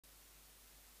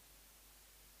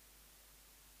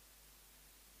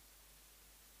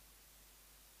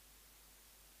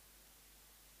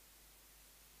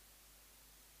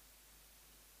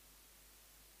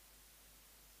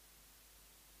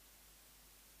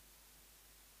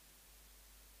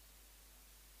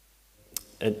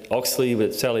at Oxley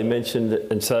that Sally mentioned,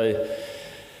 and so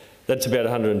that's about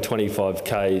 125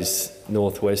 k's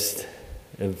northwest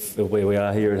of where we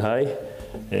are here at Hay.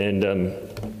 And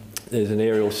there's an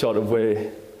aerial shot of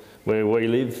where we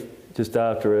live just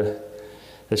after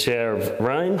a shower of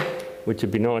rain, which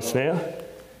would be nice now.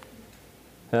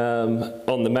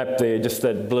 On the map there, just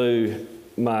that blue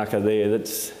marker there,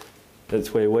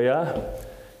 that's where we are.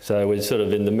 So we're sort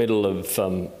of in the middle of,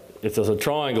 if there's a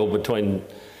triangle between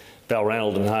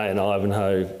Balranald and Hay and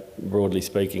Ivanhoe, broadly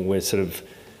speaking, we're sort of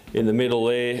in the middle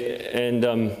there. And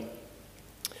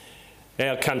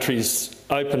our country's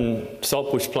open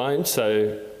saltbush plain,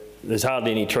 so there's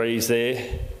hardly any trees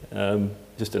there,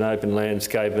 just an open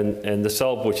landscape, and the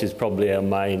saltbush is probably our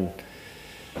main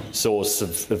source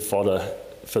of fodder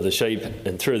for the sheep.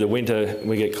 And through the winter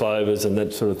we get clovers and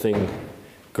that sort of thing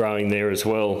growing there as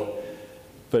well.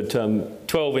 But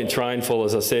 12-inch rainfall,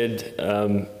 as I said,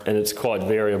 and it's quite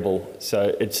variable.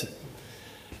 So it's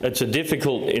a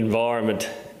difficult environment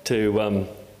to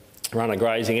run a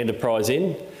grazing enterprise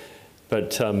in,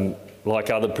 but like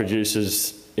other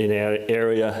producers in our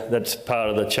area, that's part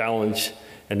of the challenge,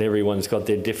 and everyone's got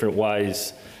their different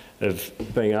ways of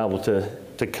being able to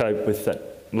cope with that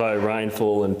low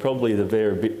rainfall, and probably the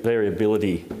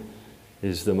variability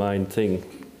is the main thing.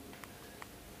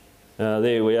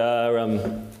 There we are.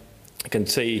 You can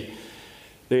see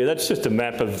there, that's just a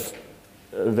map of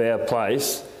our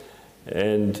place,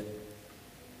 and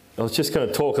I was just going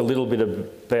to talk a little bit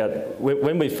about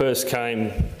when we first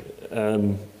came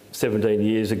 17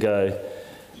 years ago.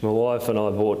 My wife and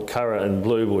I bought Curragh and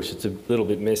Bluebush. It's a little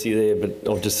bit messy there, but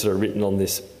I've just sort of written on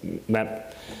this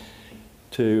map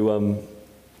to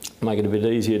make it a bit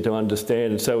easier to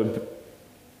understand. And so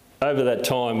over that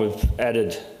time we've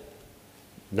added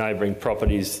neighbouring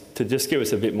properties to just give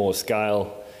us a bit more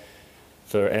scale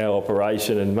for our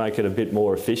operation and make it a bit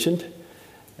more efficient.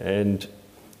 And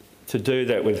to do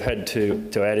that we've had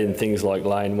to add in things like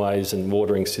laneways and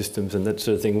watering systems and that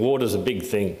sort of thing. Water's a big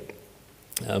thing.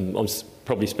 I'm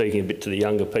probably speaking a bit to the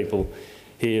younger people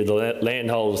here. The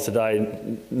landholders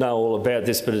today know all about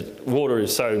this, but water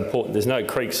is so important. There's no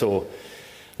creeks or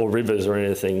rivers or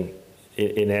anything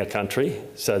in our country.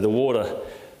 So the water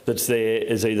that's there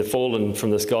is either fallen from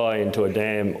the sky into a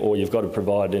dam, or you've got to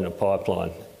provide it in a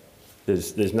pipeline.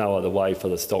 There's no other way for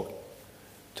the stock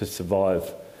to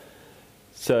survive.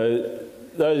 So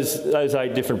those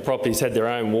 8 different properties had their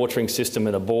own watering system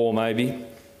and a bore maybe,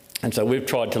 and so we've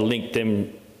tried to link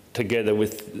them together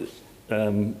with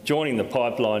joining the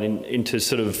pipeline into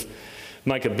sort of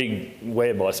make a big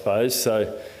web, I suppose.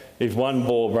 So if one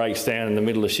bore breaks down in the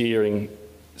middle of shearing,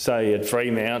 say at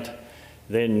Fremount,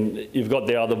 then you've got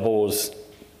the other bores,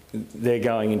 they're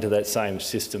going into that same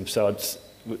system. So it's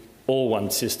all one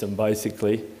system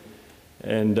basically.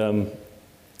 And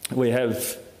we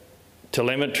have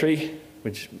telemetry,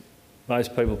 which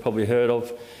most people probably heard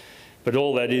of, but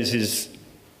all that is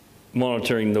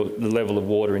monitoring the level of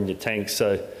water in your tank.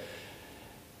 So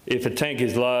if a tank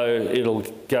is low, it'll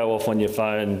go off on your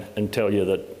phone and tell you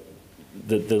that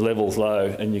the level's low,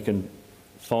 and you can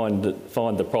find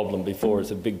the problem before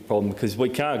it's a big problem, because we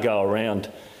can't go around.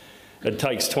 It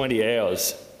takes 20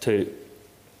 hours to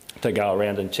go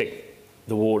around and check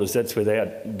the waters. That's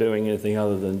without doing anything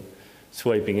other than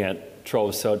sweeping out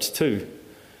troughs. So it's two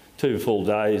full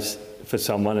days for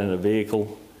someone in a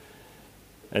vehicle,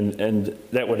 and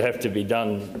that would have to be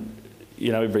done,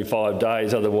 you know, every 5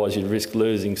 days. Otherwise, you'd risk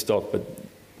losing stock. But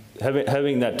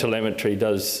having that telemetry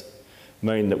does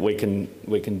mean that we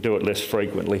can do it less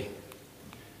frequently.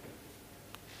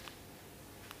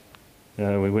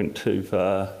 We went too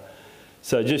far.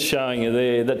 So just showing you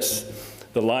there, that's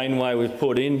the laneway we've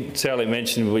put in. Sally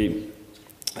mentioned we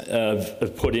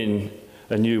have put in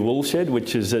a new wool shed,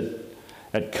 which is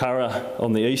at Curragh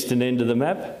on the eastern end of the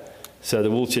map. So the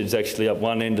wool shed's actually up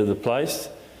one end of the place.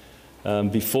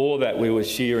 Before that we were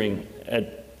shearing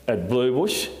at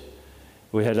Bluebush.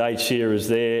 We had 8 shearers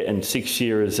there and 6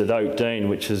 shearers at Oak Dean,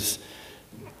 which is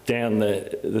down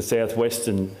the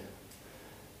southwestern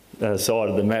side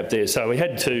of the map there. So we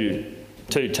had two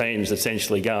teams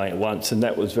essentially going at once, and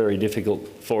that was very difficult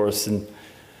for us. And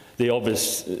the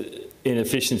obvious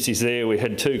inefficiencies there, we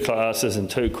had 2 classes and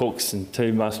 2 cooks and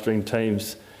 2 mustering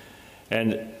teams.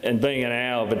 And being an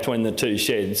hour between the 2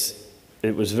 sheds,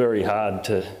 it was very hard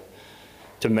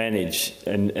to manage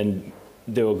and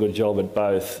do a good job at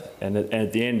both. And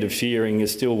at the end of shearing, you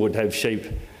still would have sheep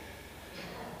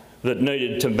that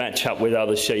needed to match up with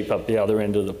other sheep up the other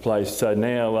end of the place. So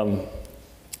now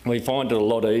we find it a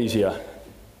lot easier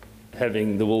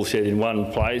having the wool shed in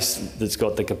one place that's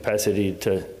got the capacity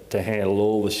to handle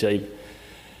all the sheep.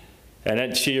 And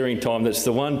at shearing time, that's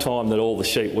the one time that all the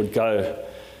sheep would go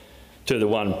to the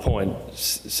one point.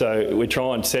 So we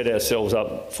try and set ourselves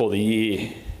up for the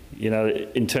year, you know,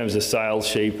 in terms of sales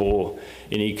sheep or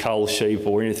any cull sheep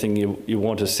or anything you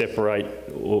want to separate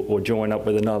or join up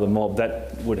with another mob.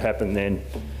 That would happen then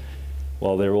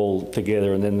while they're all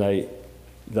together, and then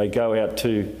they go out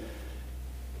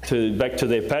back to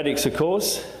their paddocks, of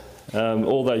course.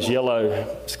 All those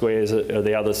yellow squares are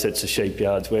the other sets of sheep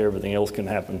yards where everything else can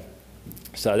happen.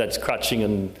 So that's crutching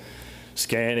and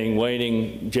scanning,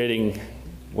 weaning, jetting,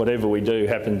 whatever we do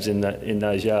happens in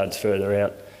those yards further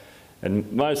out.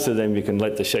 And most of them you can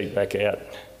let the sheep back out,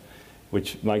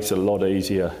 which makes it a lot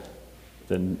easier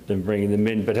than bringing them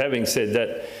in. But having said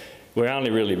that, we're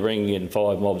only really bringing in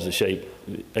 5 mobs of sheep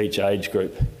each age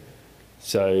group.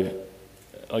 So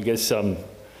I guess,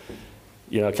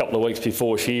 you know, a couple of weeks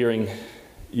before shearing,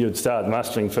 you'd start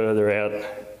mustering further out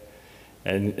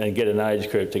and get an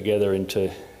age group together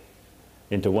into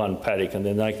one paddock, and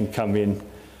then they can come in,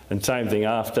 and same thing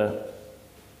after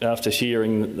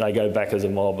shearing, they go back as a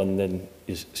mob, and then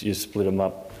you split them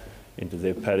up into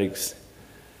their paddocks.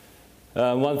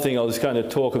 One thing I was going to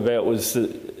talk about was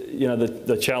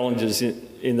the challenges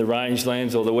in the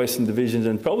rangelands or the Western divisions,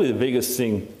 and probably the biggest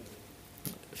thing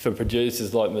for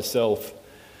producers like myself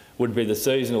would be the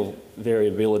seasonal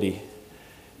variability.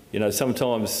 You know,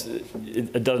 sometimes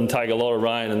it doesn't take a lot of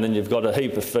rain and then you've got a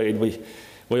heap of feed.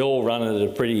 We all run at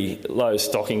a pretty low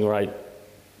stocking rate,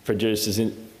 producers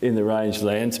in the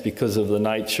rangelands, because of the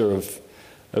nature of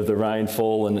the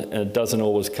rainfall, and it doesn't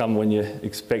always come when you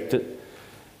expect it.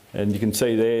 And you can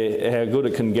see there how good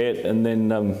it can get, and then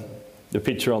the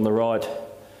picture on the right,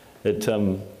 it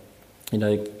you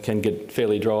know, can get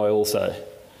fairly dry also.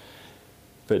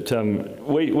 But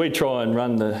we try and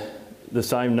run the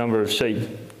same number of sheep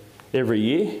every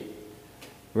year,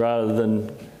 rather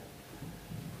than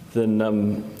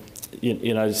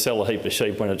you know, sell a heap of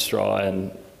sheep when it's dry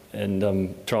and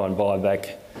try and buy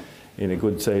back in a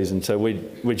good season. So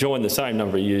we join the same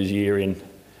number of years year in,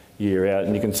 year out,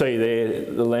 and you can see there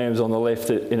the lambs on the left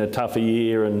in a tougher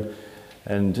year, and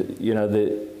you know,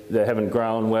 they haven't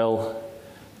grown well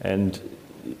and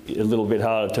a little bit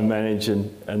harder to manage,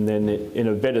 and then in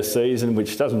a better season,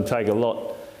 which doesn't take a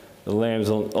lot, the lambs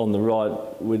on the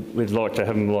right, we'd like to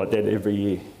have them like that every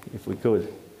year if we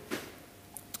could.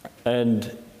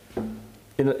 And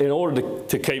in order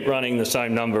to keep running the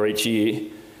same number each year,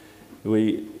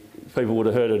 people would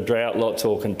have heard of drought lots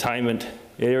or containment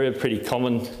area, pretty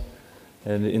common,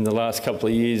 and in the last couple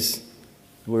of years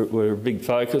we're a big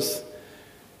focus.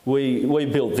 We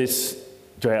built this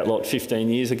drought lot 15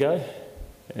 years ago,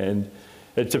 and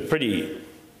it's a pretty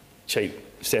cheap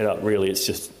setup really. It's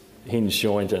just hinge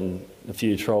joint and a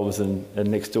few troughs and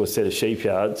next to a set of sheep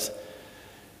yards.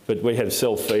 But we have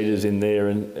self-feeders in there,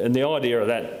 and the idea of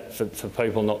that, for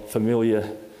people not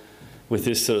familiar with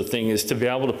this sort of thing, is to be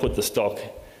able to put the stock,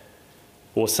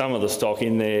 or some of the stock,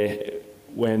 in there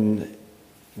when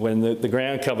the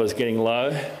ground cover is getting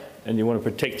low, and you want to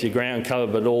protect your ground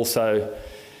cover but also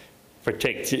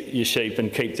protect your sheep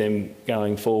and keep them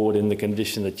going forward in the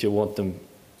condition that you want them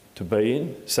to be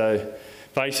in. So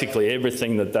basically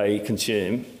everything that they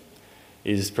consume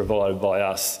is provided by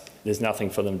us. There's nothing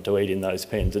for them to eat in those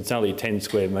pens. It's only 10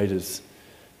 square metres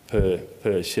per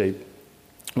sheep.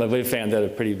 But we've found that a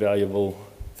pretty valuable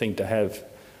thing to have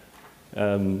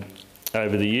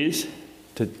over the years,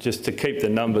 just to keep the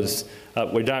numbers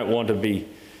up. We don't want to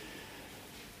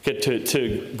get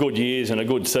to good years and a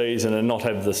good season and not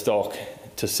have the stock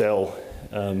to sell,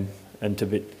 and to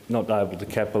be not able to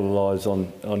capitalise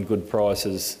on good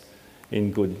prices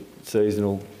in good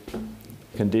seasonal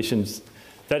conditions.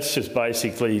 That's just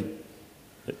basically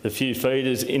a few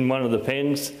feeders in one of the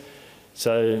pens.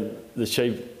 So the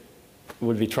sheep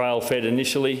would be trail fed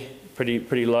initially,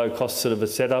 pretty low cost sort of a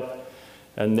setup,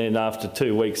 and then after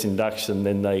 2 weeks induction,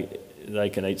 then they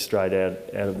can eat straight out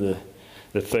of the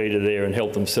feeder there and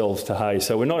help themselves to hay.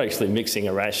 So we're not actually mixing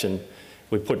a ration.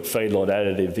 We put feedlot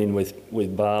additive in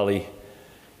with barley,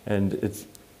 and it's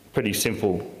pretty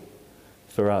simple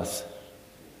for us.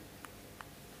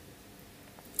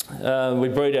 We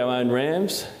breed our own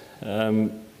rams.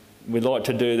 We like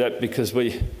to do that because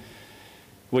we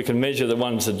can measure the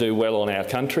ones that do well on our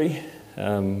country.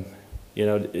 You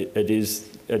know, it is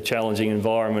a challenging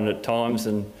environment at times,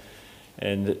 and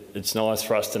it's nice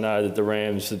for us to know that the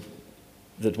rams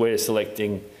that we're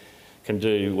selecting can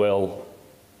do well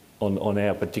on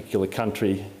our particular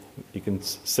country. You can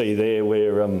see there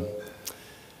we're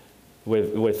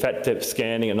fat depth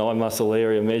scanning and eye muscle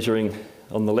area measuring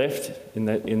on the left in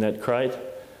that crate,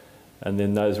 and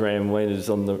then those ram weaners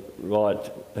on the right,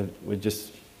 we're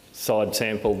just side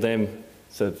sampled them.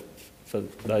 So for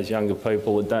those younger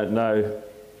people that don't know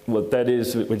what that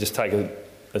is, we just take a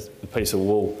piece of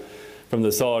wool from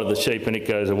the side of the sheep and it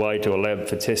goes away to a lab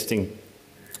for testing.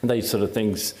 These sort of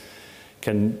things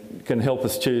can help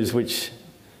us choose which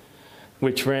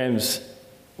rams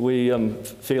we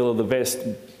feel are the best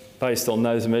based on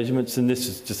those measurements. And this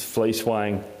is just fleece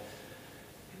weighing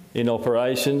in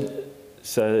operation.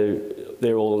 So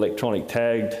they're all electronic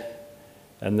tagged,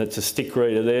 and that's a stick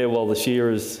reader there while the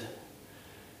shearer's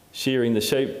shearing the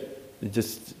sheep. You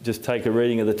just take a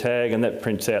reading of the tag and that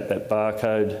prints out that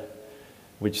barcode,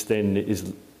 which then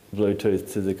is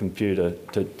Bluetooth to the computer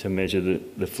to measure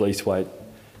the fleece weight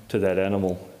to that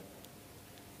animal.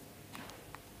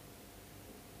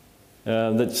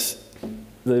 That's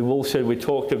the wool shed we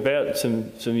talked about,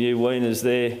 some ewe weaners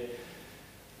there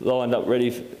lined up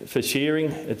ready for shearing.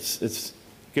 It's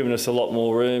given us a lot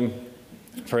more room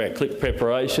for our clip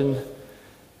preparation.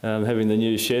 Having the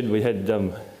new shed, we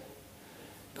had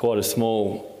quite a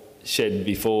small shed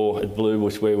before at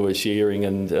Bluebush where we were shearing,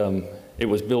 and it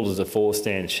was built as a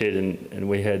 4-stand shed, and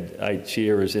we had 8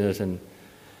 shearers in it, and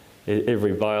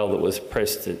every bale that was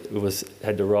pressed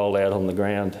had to roll out on the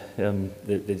ground.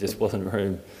 There just wasn't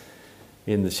room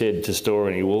in the shed to store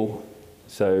any wool.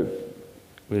 So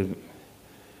we're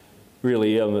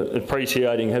really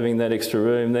appreciating having that extra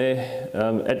room there.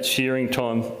 At shearing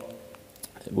time,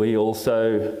 we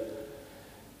also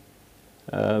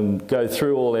go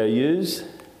through all our ewes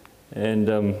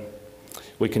and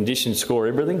we condition score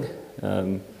everything.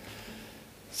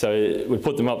 So we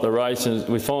put them up the race, and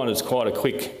we find it's quite a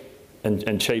quick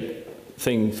and cheap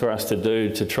thing for us to do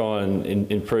to try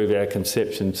and improve our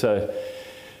conception. So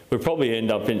we probably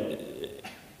end up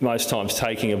most times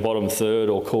taking a bottom third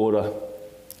or quarter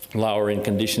lower in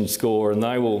condition score, and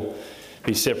they will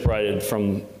be separated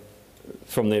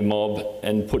from their mob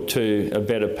and put to a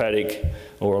better paddock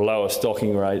or a lower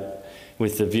stocking rate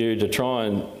with the view to try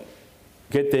and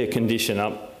get their condition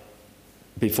up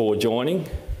before joining,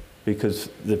 because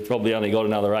they've probably only got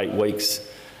another 8 weeks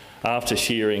after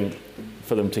shearing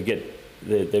for them to get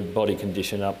their body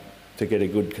condition up to get a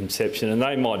good conception. And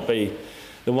they might be,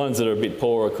 the ones that are a bit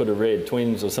poorer could have reared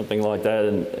twins or something like that,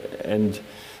 and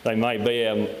they may be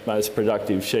our most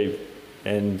productive sheep,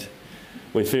 and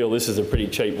we feel this is a pretty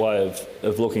cheap way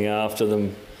of looking after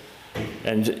them.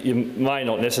 And you may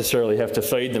not necessarily have to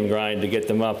feed them grain to get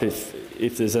them up.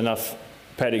 If there's enough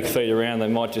paddock feed around, they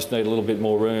might just need a little bit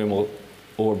more room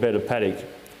or a better paddock.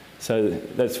 So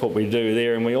that's what we do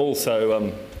there. And we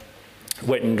also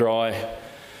wet and dry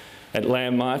at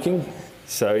lamb marking.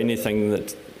 So anything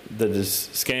that is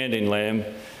scanned in lamb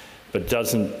but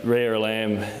doesn't rear a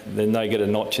lamb, then they get a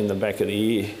notch in the back of the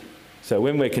ear. So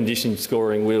when we're condition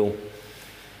scoring,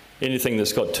 anything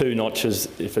that's got 2 notches,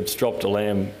 if it's dropped a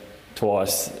lamb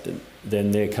twice,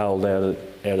 then they're culled out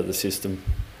of the system.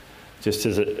 Just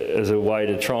as a way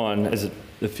to try and, as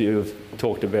a few have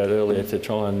talked about earlier, to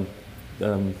try and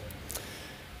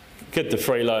get the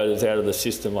freeloaders out of the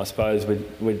system, I suppose.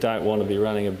 We don't want to be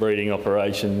running a breeding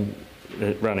operation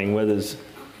at running wethers.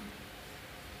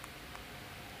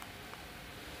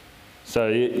 So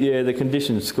yeah, the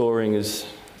condition scoring is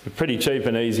a pretty cheap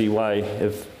and easy way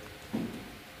of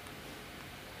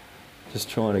just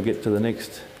trying to get to the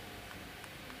next.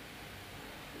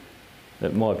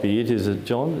 That might be it, is it,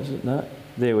 John? Is it? No?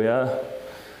 There we are.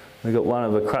 We've got one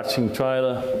of a crutching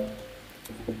trailer.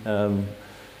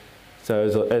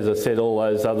 So as I said, all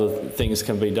those other things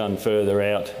can be done further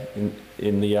out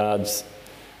in the yards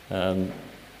that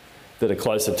are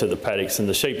closer to the paddocks, and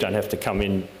the sheep don't have to come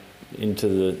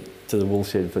into the wool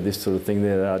shed for this sort of thing.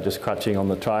 They are just crutching on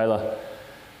the trailer,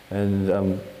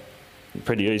 and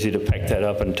pretty easy to pack that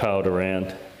up and tow it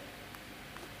around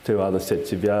to other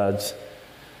sets of yards.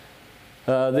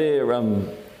 They're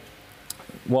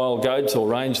wild goats or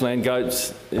rangeland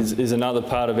goats is another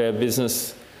part of our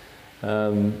business.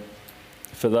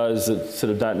 For those that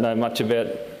sort of don't know much about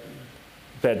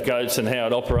goats and how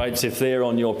it operates, if they're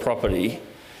on your property,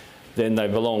 then they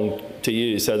belong to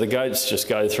you. So the goats just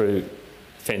go through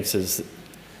fences.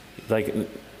 They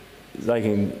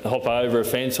can hop over a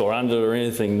fence or under or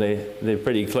anything. They're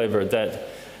pretty clever at that.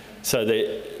 So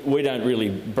we don't really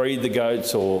breed the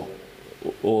goats or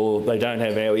they don't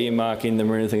have our earmark in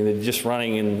them or anything. They're just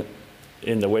running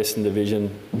in the Western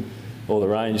Division or the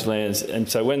Rangelands. And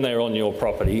so when they're on your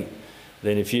property,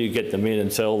 then if you get them in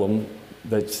and sell them,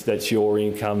 that's your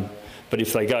income. But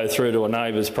if they go through to a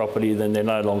neighbour's property, then they're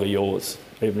no longer yours,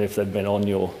 even if they've been on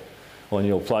your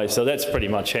place. So that's pretty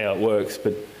much how it works.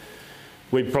 But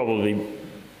we'd probably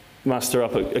muster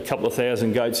up a couple of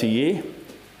thousand goats a year.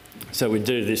 So we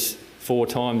do this four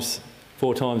times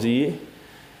a year.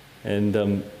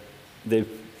 and they're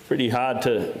pretty hard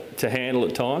to handle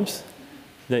at times.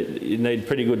 You need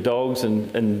pretty good dogs,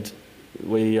 and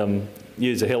we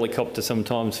use a helicopter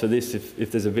sometimes for this.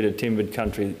 If there's a bit of timbered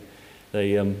country,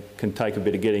 they can take a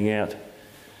bit of getting out.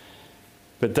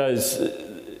 But those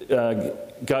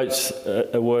goats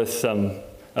are worth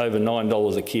over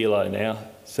 $9 a kilo now.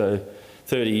 So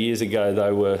 30 years ago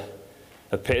they were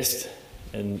a pest,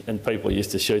 and people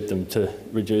used to shoot them to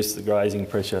reduce the grazing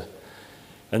pressure.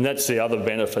 And that's the other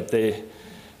benefit there.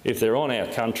 If they're on our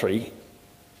country,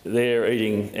 they're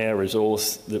eating our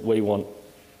resource that we want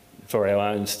for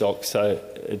our own stock, so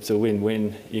it's a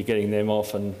win-win. You're getting them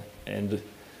off and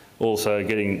also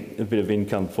getting a bit of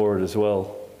income for it as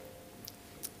well.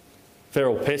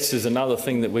 Feral pests is another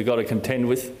thing that we've got to contend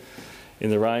with in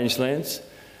the rangelands,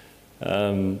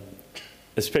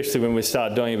 especially when we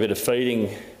start doing a bit of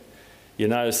feeding. You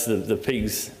notice the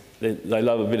pigs, they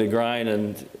love a bit of grain,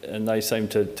 and they seem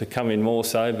to come in more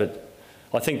so, but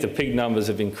I think the pig numbers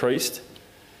have increased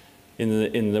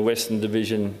in the Western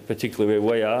Division, particularly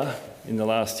where we are, in the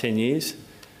last 10 years.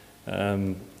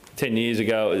 10 years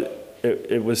ago,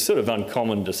 it was sort of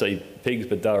uncommon to see pigs,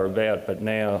 but they were about. But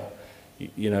now,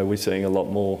 you know, we're seeing a lot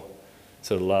more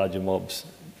sort of larger mobs.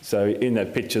 So in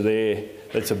that picture there,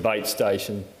 that's a bait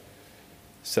station.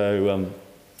 So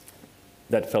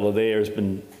that fella there has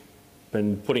been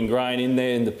putting grain in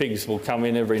there, and the pigs will come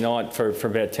in every night for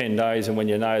about 10 days, and when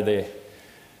you know they're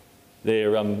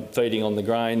feeding on the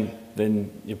grain,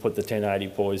 then you put the 1080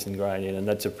 poison grain in, and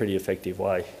that's a pretty effective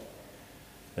way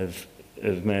of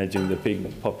managing the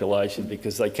pig population,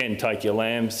 because they can take your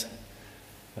lambs,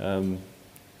 and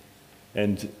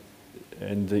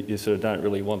you sort of don't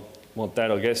really want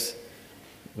that, I guess.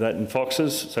 That and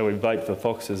foxes, so we bait for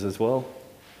foxes as well.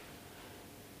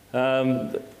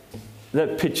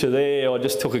 That picture there I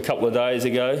just took a couple of days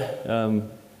ago,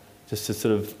 just to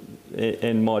sort of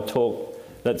end my talk.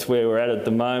 That's where we're at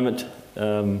the moment.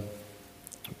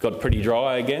 Got pretty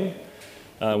dry again.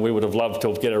 We would have loved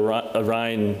to get a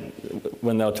rain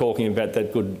when they were talking about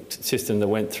that good system that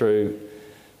went through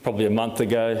probably a month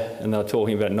ago, and they were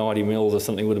talking about 90 mils or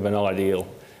something would have been ideal.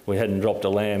 We hadn't dropped a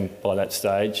lamb by that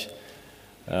stage.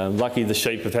 Lucky the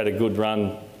sheep have had a good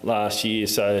run last year,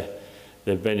 so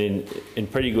they've been in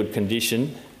pretty good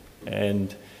condition,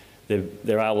 and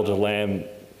they're able to lamb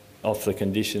off the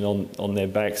condition on their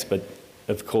backs. But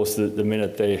of course, the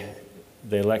minute they're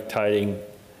lactating,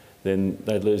 then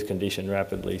they lose condition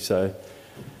rapidly. So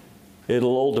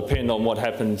it'll all depend on what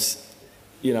happens,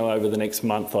 you know, over the next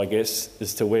month, I guess,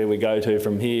 as to where we go to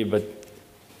from here. But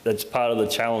that's part of the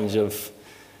challenge of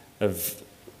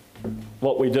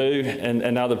what we do,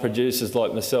 and other producers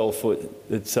like myself.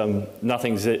 It's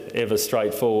nothing's ever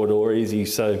straightforward or easy.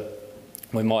 So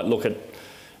we might look at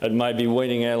maybe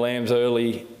weaning our lambs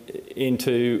early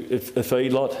into a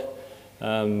feedlot,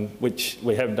 which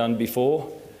we have done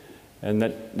before, and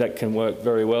that can work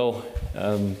very well.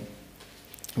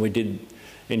 We did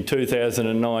in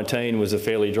 2019, was a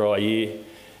fairly dry year,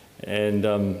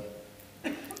 and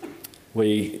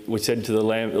we said to the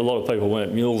lamb, a lot of people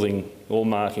weren't mulesing or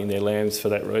marking their lambs for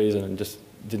that reason, and just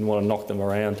didn't want to knock them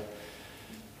around.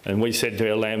 And we said to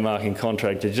our lamb marking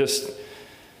contractor, just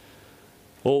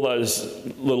all those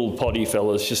little poddy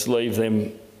fellas, just leave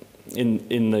them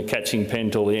in the catching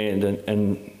pen till the end,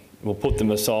 and we'll put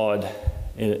them aside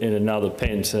in another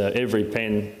pen. So every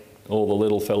pen, all the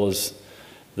little fellas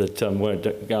that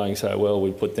weren't going so well,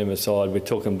 we put them aside. We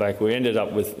took them back. We ended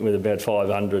up with about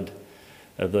 500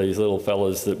 of these little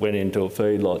fellas that went into a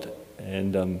feedlot,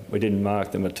 and we didn't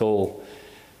mark them at all.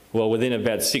 Well, within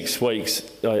about 6 weeks,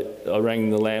 I rang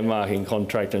the lamb marking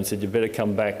contractor and said, you better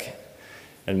come back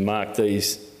and mark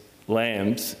these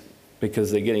lambs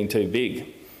because they're getting too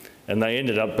big. And they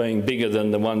ended up being bigger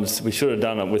than the ones, we should have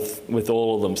done it with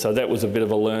all of them. So that was a bit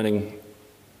of a learning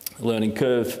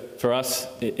curve for us.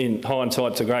 In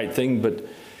hindsight, it's a great thing, but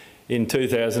in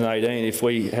 2018, if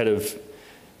we had have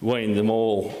weaned them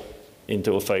all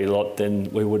into a feedlot, then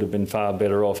we would have been far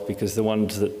better off, because the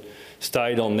ones that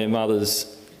stayed on their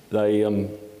mothers, they'd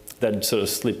sort of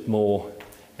slipped more,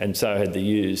 and so had the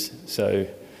ewes. So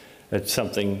it's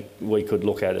something we could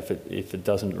look at if it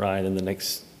doesn't rain in the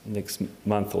next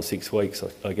month or 6 weeks,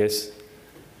 I guess.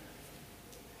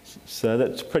 So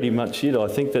that's pretty much it. I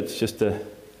think that's just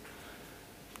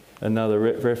another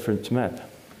reference map.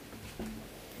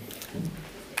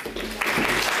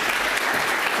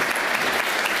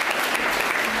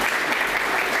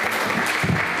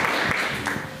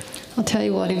 I'll tell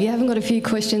you what, if you haven't got a few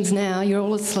questions now, you're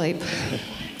all asleep.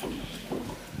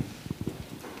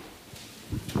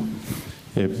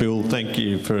 Yeah, Bill, thank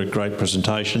you for a great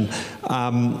presentation.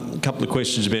 A couple of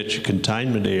questions about your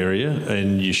containment area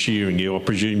and your shearing. I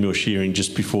presume you're shearing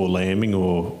just before lambing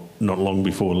or not long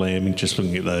before lambing, just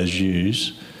looking at those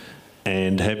ewes.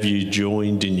 And have you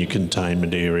joined in your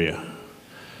containment area?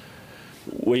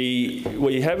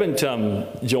 We haven't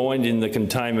joined in the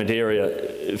containment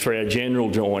area for our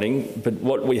general joining, but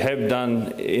what we have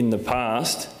done in the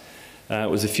past,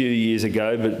 it was a few years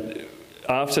ago, but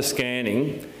after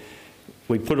scanning,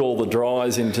 we put all the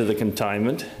dryers into the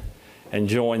containment and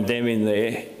joined them in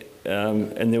there.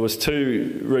 And there was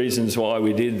two reasons why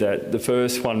we did that. The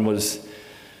first one was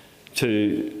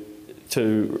to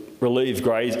relieve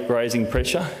grazing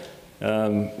pressure.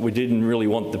 We didn't really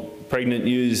want the pregnant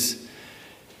ewes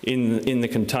in the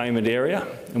containment area,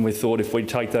 and we thought if we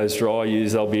take those dry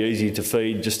ewes, they'll be easy to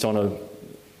feed just on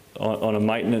a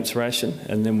maintenance ration.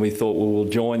 And then we thought, well, we'll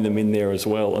join them in there as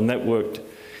well, and that worked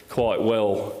quite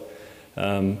well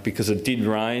because it did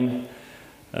rain.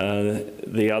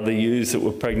 The other ewes that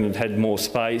were pregnant had more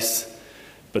space,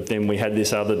 but then we had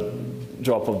this other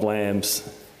drop of lambs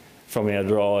from our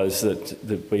dryers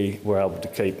that we were able to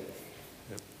keep.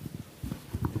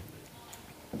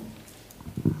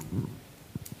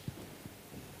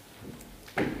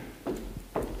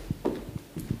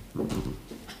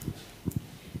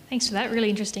 Thanks for that, really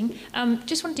interesting.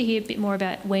 Just wanted to hear a bit more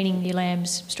about weaning your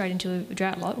lambs straight into a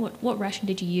drought lot. What ration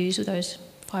did you use with those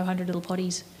 500 little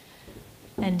potties,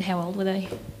 and how old were they?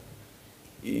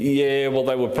 Yeah, well,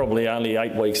 they were probably only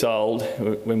 8 weeks old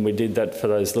when we did that for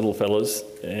those little fellas,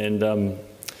 and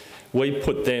we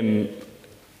put them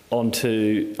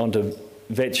onto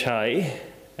vetch hay,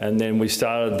 and then we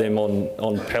started them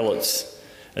on pellets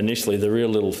initially, the real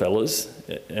little fellas,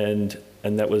 and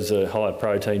that was a high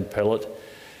protein pellet.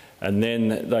 And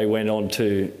then they went on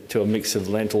to a mix of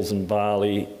lentils and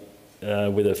barley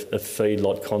with a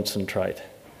feedlot concentrate.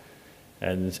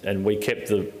 And we kept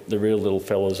the real little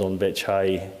fellas on vetch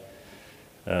hay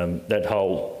that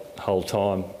whole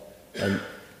time. And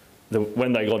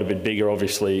when they got a bit bigger,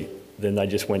 obviously, then they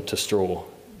just went to straw,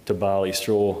 to barley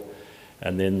straw,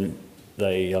 and then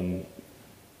they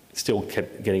still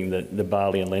kept getting the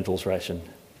barley and lentils ration.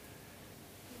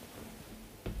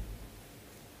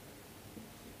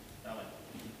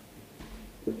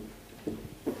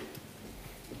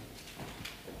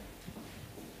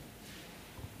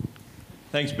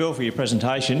 Thanks, Bill, for your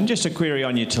presentation. Just a query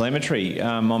on your telemetry.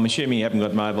 I'm assuming you haven't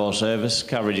got mobile service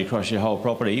coverage across your whole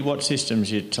property. What systems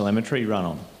your telemetry run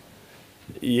on?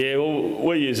 Yeah, well,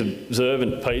 we use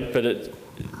Observant, Pete, but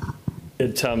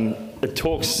it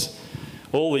talks.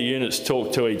 All the units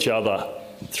talk to each other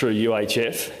through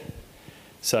UHF.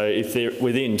 So if they're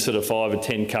within sort of 5 or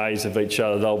 10 k's of each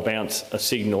other, they'll bounce a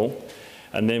signal,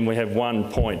 and then we have one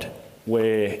point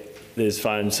where there's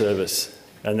phone service,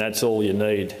 and that's all you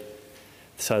need.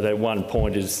 So that one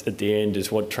point is at the end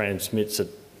is what transmits it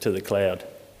to the cloud.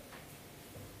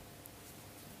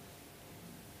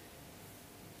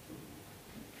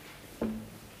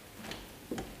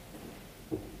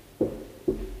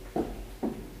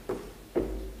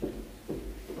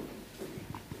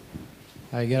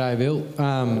 Hey, g'day, Bill.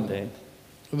 Dan.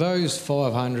 Those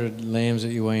 500 lambs that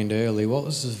you weaned early, what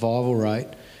was the survival rate?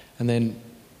 And then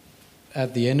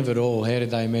at the end of it all, how did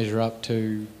they measure up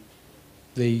to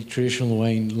the traditional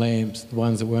weaned lambs, the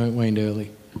ones that weren't weaned early?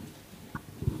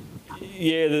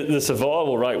 Yeah, the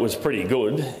survival rate was pretty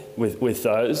good with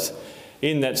those.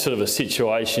 In that sort of a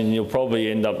situation, you'll probably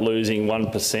end up losing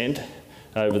 1%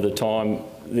 over the time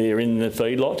they're in the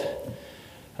feedlot.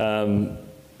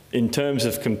 In terms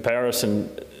of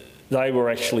comparison, they were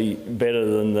actually better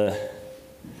than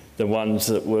the ones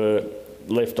that were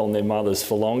left on their mothers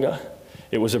for longer.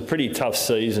 It was a pretty tough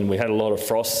season. We had a lot of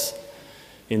frosts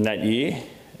in that year,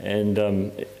 and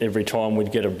every time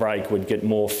we'd get a break, we'd get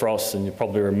more frost, and you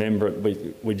probably remember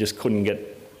it, we just couldn't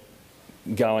get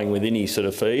going with any sort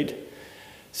of feed.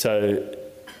 So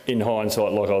in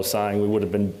hindsight, like I was saying, we would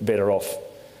have been better off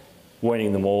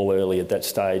weaning them all early at that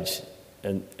stage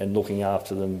and looking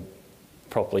after them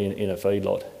properly in a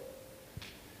feedlot.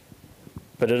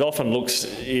 But it often looks,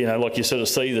 you know, like you sort of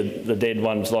see the dead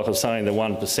ones, like I was saying, the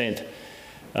 1%.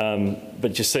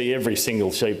 But you see every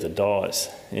single sheep that dies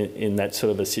in that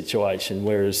sort of a situation,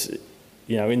 whereas,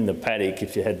 you know, in the paddock,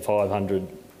 if you had 500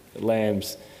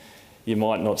 lambs, you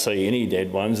might not see any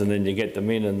dead ones, and then you get them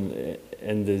in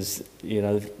and there's, you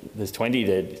know, there's 20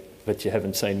 dead, but you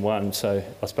haven't seen one. So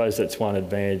I suppose that's one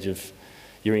advantage of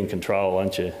you're in control,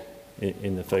 aren't you,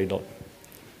 in the feedlot.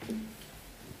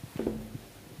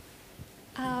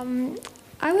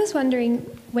 I was wondering,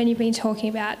 when you've been talking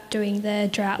about doing the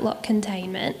drought lot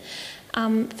containment,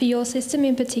 for your system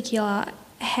in particular,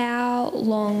 how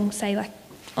long, say like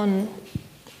on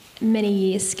many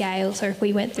years scale, so if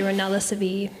we went through another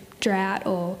severe drought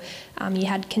or you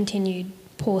had continued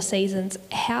poor seasons,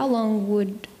 how long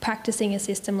would practicing a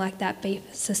system like that be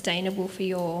sustainable for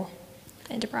your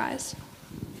enterprise?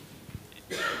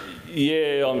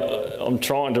 Yeah, I'm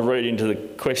trying to read into the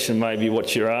question maybe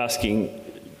what you're asking,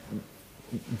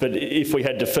 but if we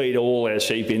had to feed all our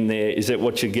sheep in there, is that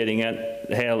what you're getting at?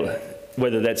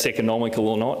 Whether that's economical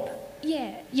or not?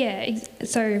 Yeah.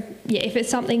 So, yeah, if it's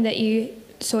something that you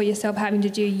saw yourself having to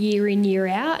do year in, year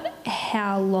out,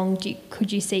 how long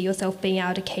could you see yourself being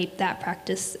able to keep that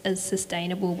practice as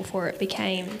sustainable before it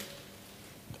became?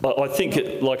 I think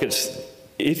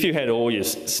if you had all your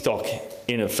stock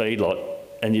in a feedlot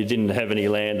and you didn't have any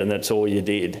land and that's all you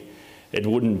did, it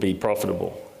wouldn't be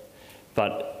profitable.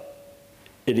 But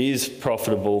it is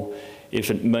profitable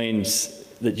if it means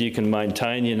that you can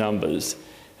maintain your numbers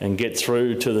and get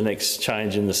through to the next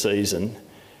change in the season,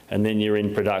 and then you're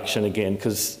in production again,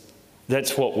 because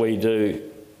that's what we do.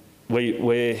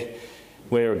 We're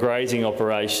a grazing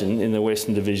operation in the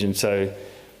Western Division, so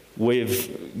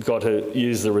we've got to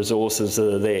use the resources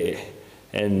that are there,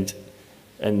 and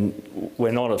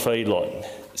we're not a feedlot.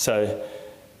 So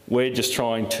we're just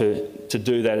trying to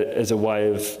do that as a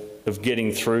way of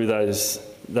getting through those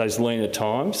leaner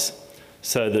times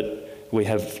so that we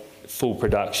have full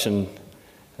production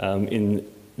in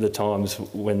the times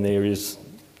when there is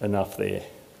enough there.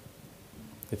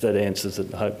 If that answers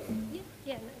it, I hope.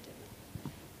 Yeah,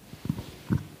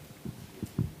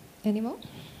 Any more?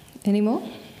 Any more?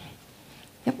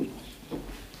 Yep.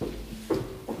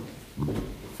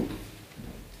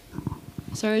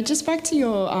 So just back to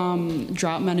your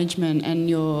drought management and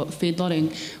your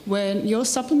feedlotting, when your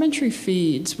supplementary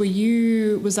feeds,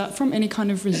 was that from any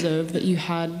kind of reserve that you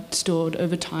had stored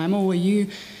over time, or were you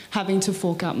having to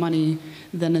fork out money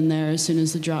then and there as soon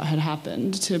as the drought had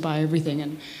happened to buy everything?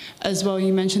 And as well,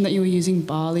 you mentioned that you were using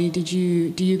barley. Do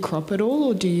you crop it all,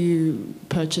 or do you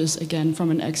purchase again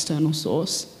from an external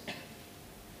source?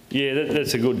 Yeah,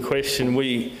 that's a good question.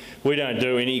 We don't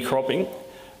do any cropping.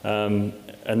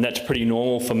 And that's pretty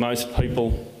normal for most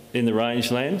people in the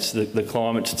rangelands. The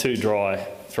climate's too dry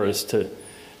for us to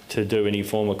do any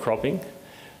form of cropping.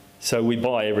 So we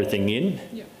buy everything in.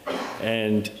 Yep.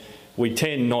 And we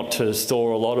tend not to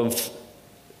store a lot of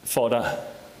fodder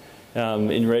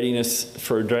in readiness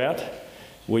for a drought.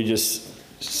 We just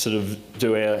sort of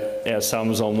do our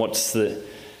sums on what's the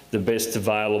best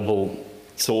available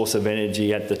source of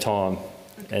energy at the time.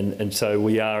 And so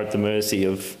we are at the mercy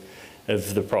of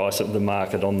the price of the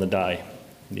market on the day.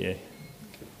 Yeah.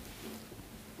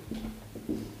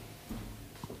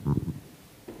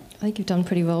 I think you've done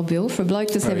pretty well, Bill, for a bloke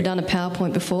that's never done a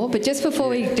PowerPoint before. But just before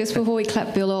we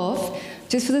clap Bill off,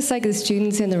 just for the sake of the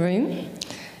students in the room,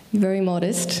 you're very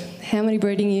modest. How many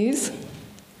breeding ewes?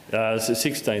 It's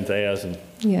 16,000.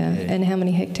 Yeah, and how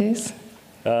many hectares?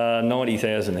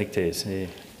 90,000 hectares, yeah.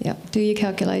 Yeah, do your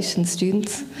calculations,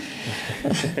 students.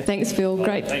 Thanks, Bill.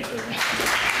 Great. Thanks.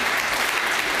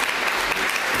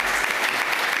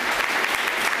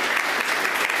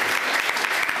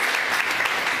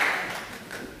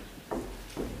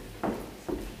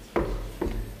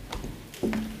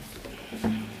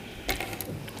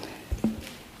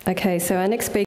 Okay, so our next speaker